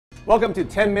Welcome to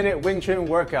 10-minute Wing Chun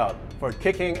workout for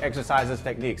kicking exercises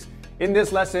techniques. In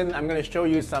this lesson, I'm going to show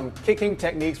you some kicking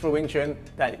techniques for Wing Chun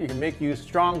that can make you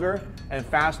stronger and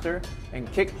faster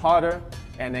and kick harder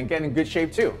and then get in good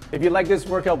shape too. If you like this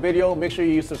workout video, make sure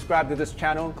you subscribe to this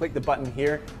channel, click the button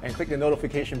here and click the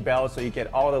notification bell so you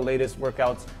get all the latest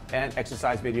workouts and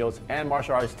exercise videos and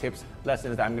martial arts tips,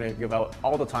 lessons that I'm going to give out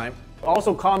all the time.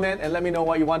 Also comment and let me know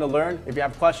what you want to learn. If you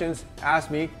have questions,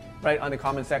 ask me right on the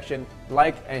comment section,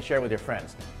 like and share with your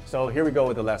friends. So here we go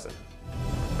with the lesson.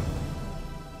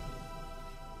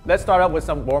 Let's start out with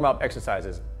some warm-up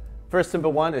exercises. First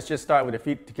simple one is just start with the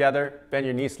feet together, bend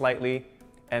your knees slightly,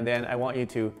 and then I want you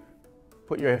to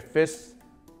put your fists,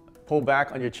 pull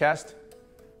back on your chest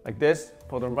like this,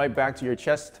 pull them right back to your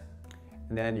chest,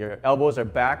 and then your elbows are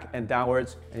back and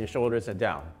downwards and your shoulders are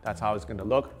down. That's how it's going to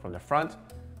look from the front.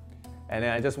 And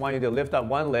then I just want you to lift up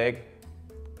one leg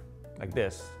like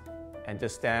this and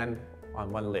just stand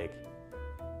on one leg.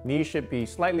 Knees should be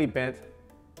slightly bent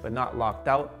but not locked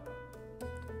out.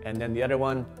 And then the other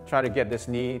one, try to get this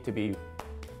knee to be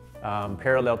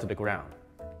parallel to the ground.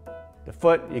 The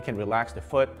foot, you can relax the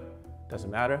foot,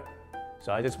 doesn't matter.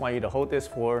 So I just want you to hold this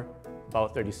for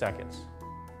about 30 seconds.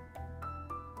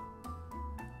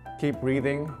 Keep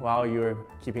breathing while you're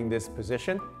keeping this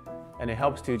position, and it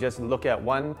helps to just look at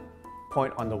one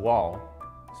point on the wall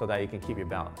so that you can keep your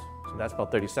balance. So that's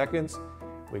about 30 seconds.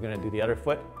 We're gonna do the other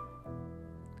foot.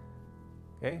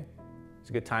 Okay, it's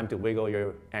a good time to wiggle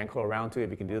your ankle around too if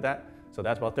you can do that. So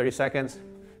that's about 30 seconds.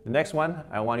 The next one,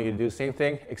 I want you to do the same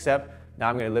thing, except now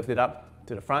I'm gonna lift it up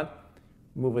to the front,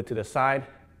 move it to the side,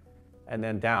 and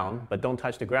then down, but don't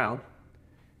touch the ground.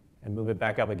 And move it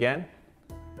back up again,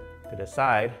 to the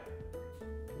side.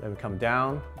 Let it come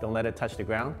down, don't let it touch the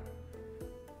ground.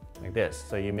 Like this,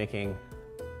 so you're making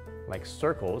like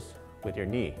circles with your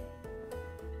knee.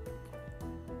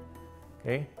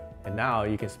 Okay, and now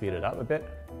you can speed it up a bit.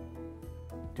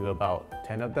 Do about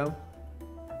 10 of them.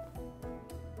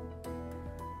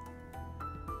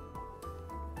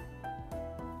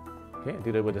 Okay,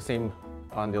 do that with the same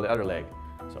on the other leg.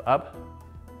 So up,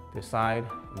 this side,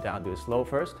 and down, do it slow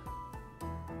first.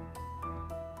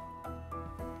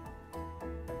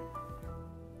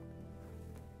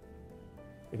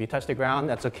 If you touch the ground,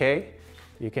 that's okay.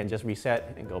 You can just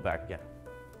reset and go back again.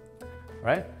 All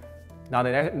right? Now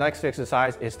the next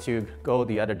exercise is to go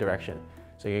the other direction.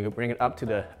 So you can bring it up to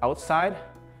the outside,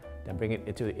 then bring it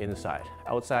into the inside.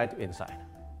 Outside to inside.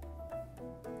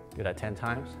 Do that 10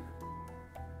 times.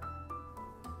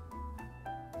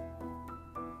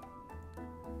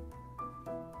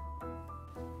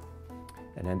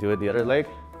 And then do it the other leg,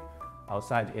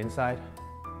 outside to inside.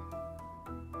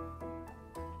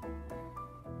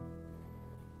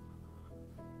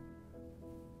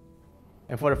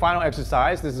 And for the final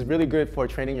exercise, this is really good for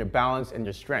training your balance and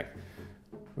your strength.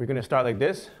 We're going to start like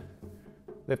this.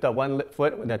 Lift up one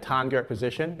foot in the Tangert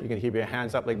position. You can keep your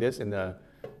hands up like this in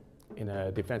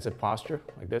a defensive posture,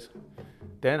 like this.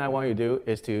 Then I want you to do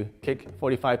is to kick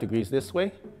 45 degrees this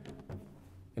way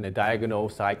in a diagonal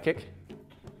side kick.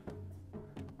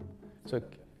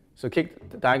 So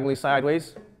kick diagonally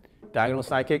sideways, diagonal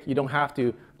side kick. You don't have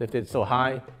to lift it so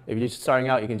high. If you're just starting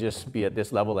out, you can just be at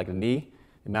this level like the knee.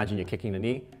 Imagine you're kicking the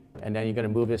knee, and then you're going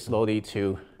to move it slowly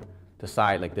to the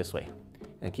side like this way.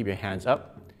 And keep your hands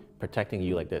up, protecting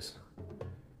you like this.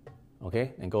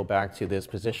 Okay, and go back to this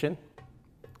position.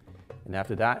 And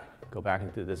after that, go back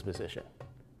into this position.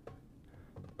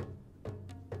 All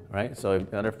right, so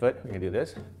another foot, we're going to do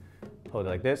this. Hold it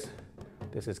like this.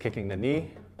 This is kicking the knee.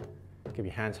 Keep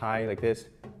your hands high like this.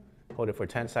 Hold it for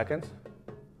 10 seconds.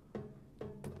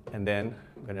 And then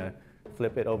I'm going to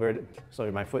flip it over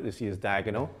so my foot is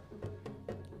diagonal.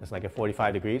 It's like a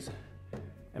 45 degrees.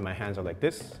 And my hands are like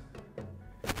this.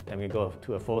 Then we go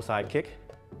to a full side kick.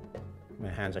 My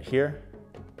hands are here.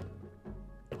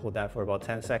 Hold that for about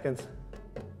 10 seconds.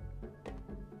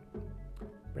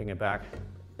 Bring it back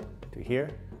to here.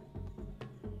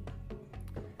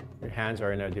 Your hands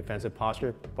are in a defensive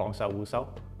posture, Bong Sao Wu Sao.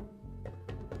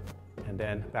 And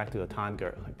then back to a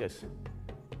Tangert like this.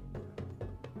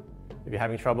 If you're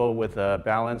having trouble with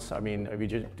balance, if you're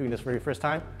just doing this for your first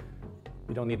time,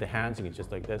 you don't need the hands, you can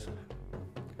just like this.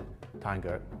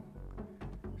 Tangert,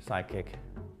 side kick,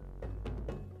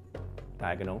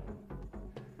 diagonal,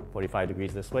 45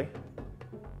 degrees this way,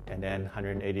 and then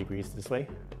 180 degrees this way.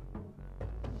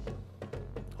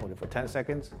 Hold it for 10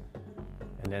 seconds,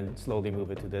 and then slowly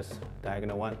move it to this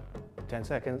diagonal one, 10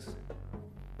 seconds,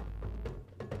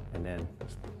 and then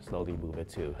slowly move it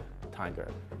to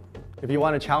Tangert. If you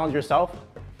want to challenge yourself,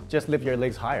 just lift your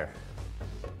legs higher.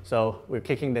 So we're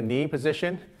kicking the knee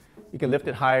position. You can lift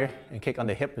it higher and kick on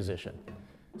the hip position.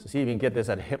 So see if you can get this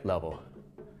at a hip level.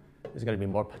 It's going to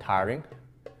be more tiring.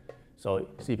 So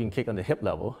see if you can kick on the hip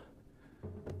level.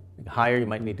 Higher, you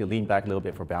might need to lean back a little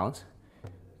bit for balance.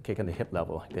 Kick on the hip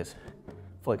level like this.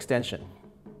 Full extension.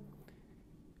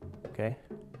 Okay,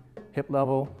 hip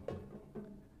level.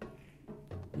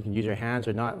 You can use your hands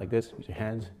or not, like this. Use your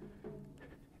hands.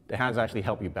 The hands actually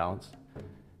help you balance.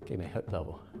 Getting the hip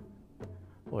level.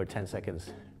 Over 10 seconds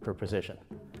per position.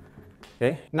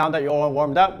 Okay, now that you're all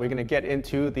warmed up, we're going to get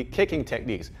into the kicking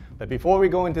techniques. But before we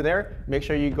go into there, make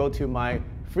sure you go to my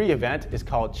free event. It's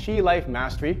called Chi Life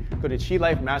Mastery. Go to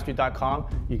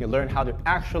chilifemastery.com. You can learn how to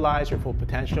actualize your full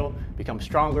potential, become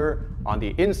stronger on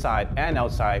the inside and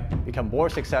outside, become more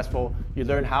successful. You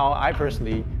learn how I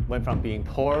personally went from being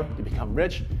poor to become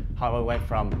rich, how I went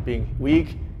from being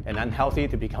weak and unhealthy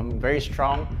to become very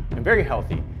strong and very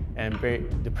healthy, and very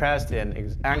depressed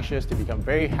and anxious to become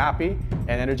very happy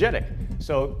and energetic.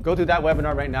 So go to that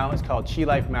webinar right now. It's called Chi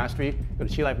Life Mastery. Go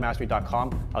to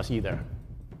chilifemastery.com. I'll see you there.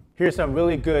 Here's some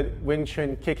really good Wing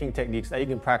Chun kicking techniques that you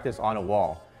can practice on a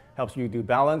wall. Helps you do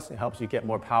balance. It helps you get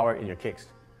more power in your kicks.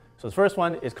 So the first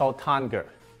one is called Tangger.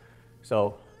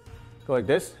 So go like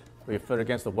this, put your foot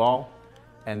against the wall,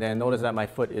 and then notice that my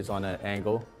foot is on an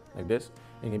angle like this.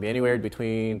 It can be anywhere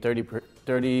between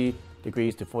 30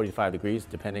 degrees to 45 degrees,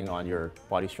 depending on your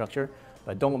body structure.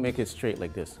 But don't make it straight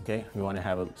like this, okay? You want to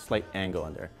have a slight angle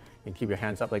on there. You can keep your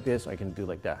hands up like this, or you can do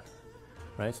like that.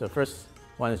 Right? So the first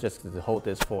one is just to hold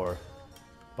this for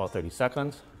about 30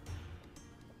 seconds.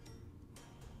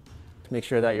 Make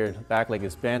sure that your back leg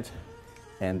is bent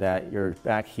and that your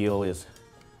back heel is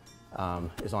on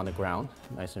the ground,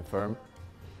 nice and firm.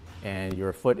 And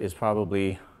your foot is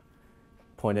probably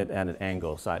pointed at an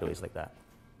angle sideways like that.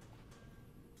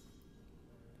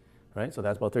 Right, so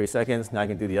that's about 30 seconds. Now I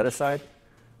can do the other side.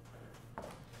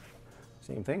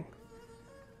 Same thing.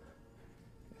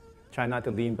 Try not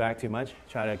to lean back too much.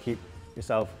 Try to keep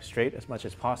yourself straight as much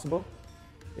as possible.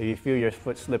 If you feel your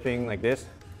foot slipping like this,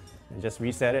 and just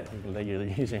reset it. You can let you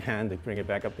use your hand to bring it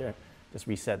back up there. Just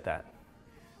reset that.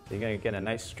 So you're going to get a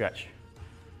nice stretch.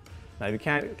 Now if you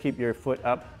can't keep your foot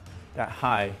up that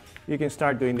high, you can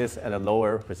start doing this at a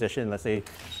lower position. Let's say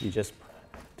you just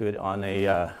do it on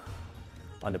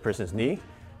the person's knee.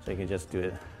 So you can just do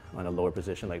it on a lower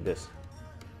position like this.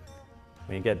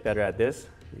 When you get better at this,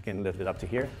 you can lift it up to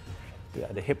here, do it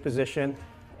at the hip position,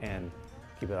 and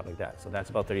keep it up like that. So that's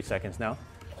about 30 seconds now.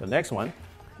 So the next one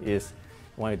is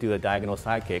you want to do a diagonal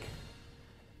side kick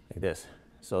like this.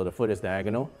 So the foot is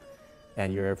diagonal,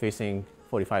 and you're facing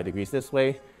 45 degrees this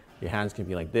way. Your hands can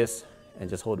be like this, and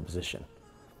just hold the position.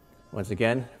 Once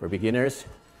again, for beginners,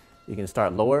 you can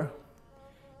start lower.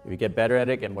 If you get better at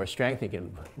it, get more strength, you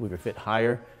can move your foot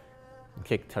higher and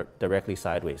kick directly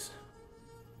sideways.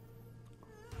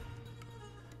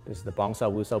 This is the bong sao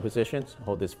wu sao position. So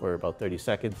hold this for about 30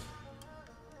 seconds.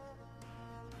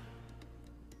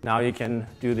 Now you can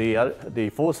do the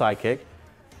full side kick.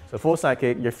 So full side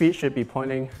kick, your feet should be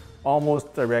pointing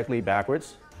almost directly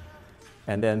backwards.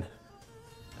 And then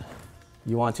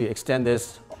you want to extend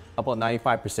this about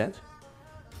 95%.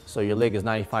 So your leg is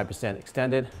 95%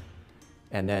 extended.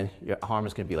 And then your arm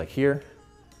is going to be like here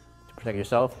to protect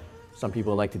yourself. Some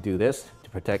people like to do this to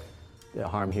protect the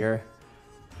arm here,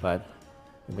 but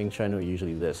in Wing Chun we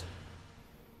usually do this.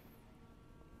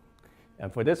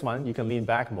 And for this one, you can lean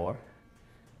back more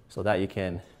so that you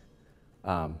can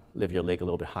lift your leg a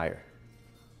little bit higher.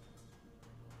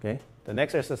 Okay. The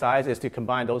next exercise is to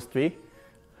combine those three.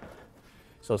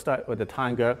 So start with the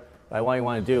Tangger. But what you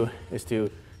want to do is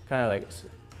to kind of like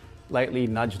lightly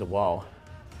nudge the wall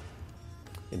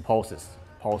in pulses,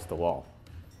 pulse the wall.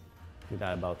 Do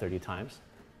that about 30 times.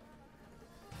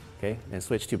 Okay, and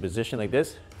switch to position like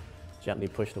this. Gently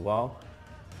push the wall.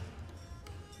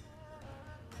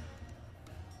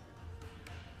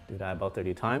 Do that about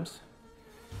 30 times.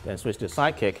 Then switch to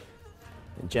side kick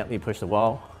and gently push the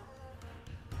wall.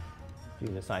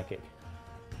 Do the side kick.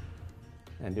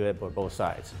 And do it for both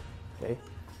sides. Okay.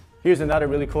 Here's another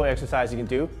really cool exercise you can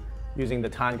do using the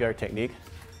Tangger technique.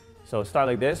 So start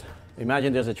like this.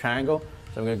 Imagine there's a triangle.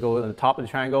 So I'm going to go to the top of the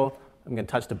triangle. I'm going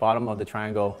to touch the bottom of the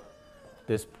triangle,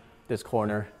 this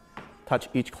corner, touch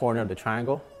each corner of the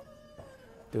triangle.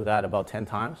 Do that about 10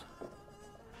 times.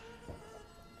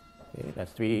 Okay,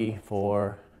 that's 3,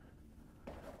 4,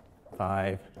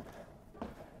 5,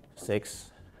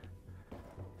 6,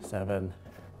 7,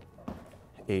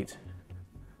 8,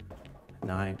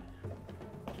 9,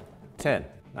 10.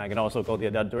 Now I can also go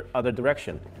the other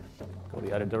direction. Go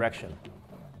the other direction.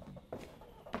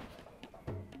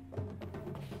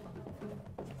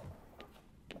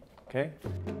 Okay.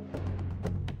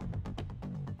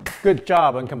 Good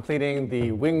job on completing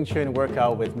the Wing Chun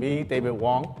workout with me, David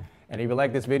Wong. And if you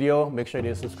like this video, make sure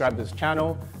to subscribe to this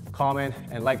channel, comment,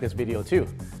 and like this video too.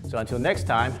 So until next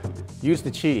time, use the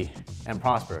Chi and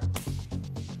prosper.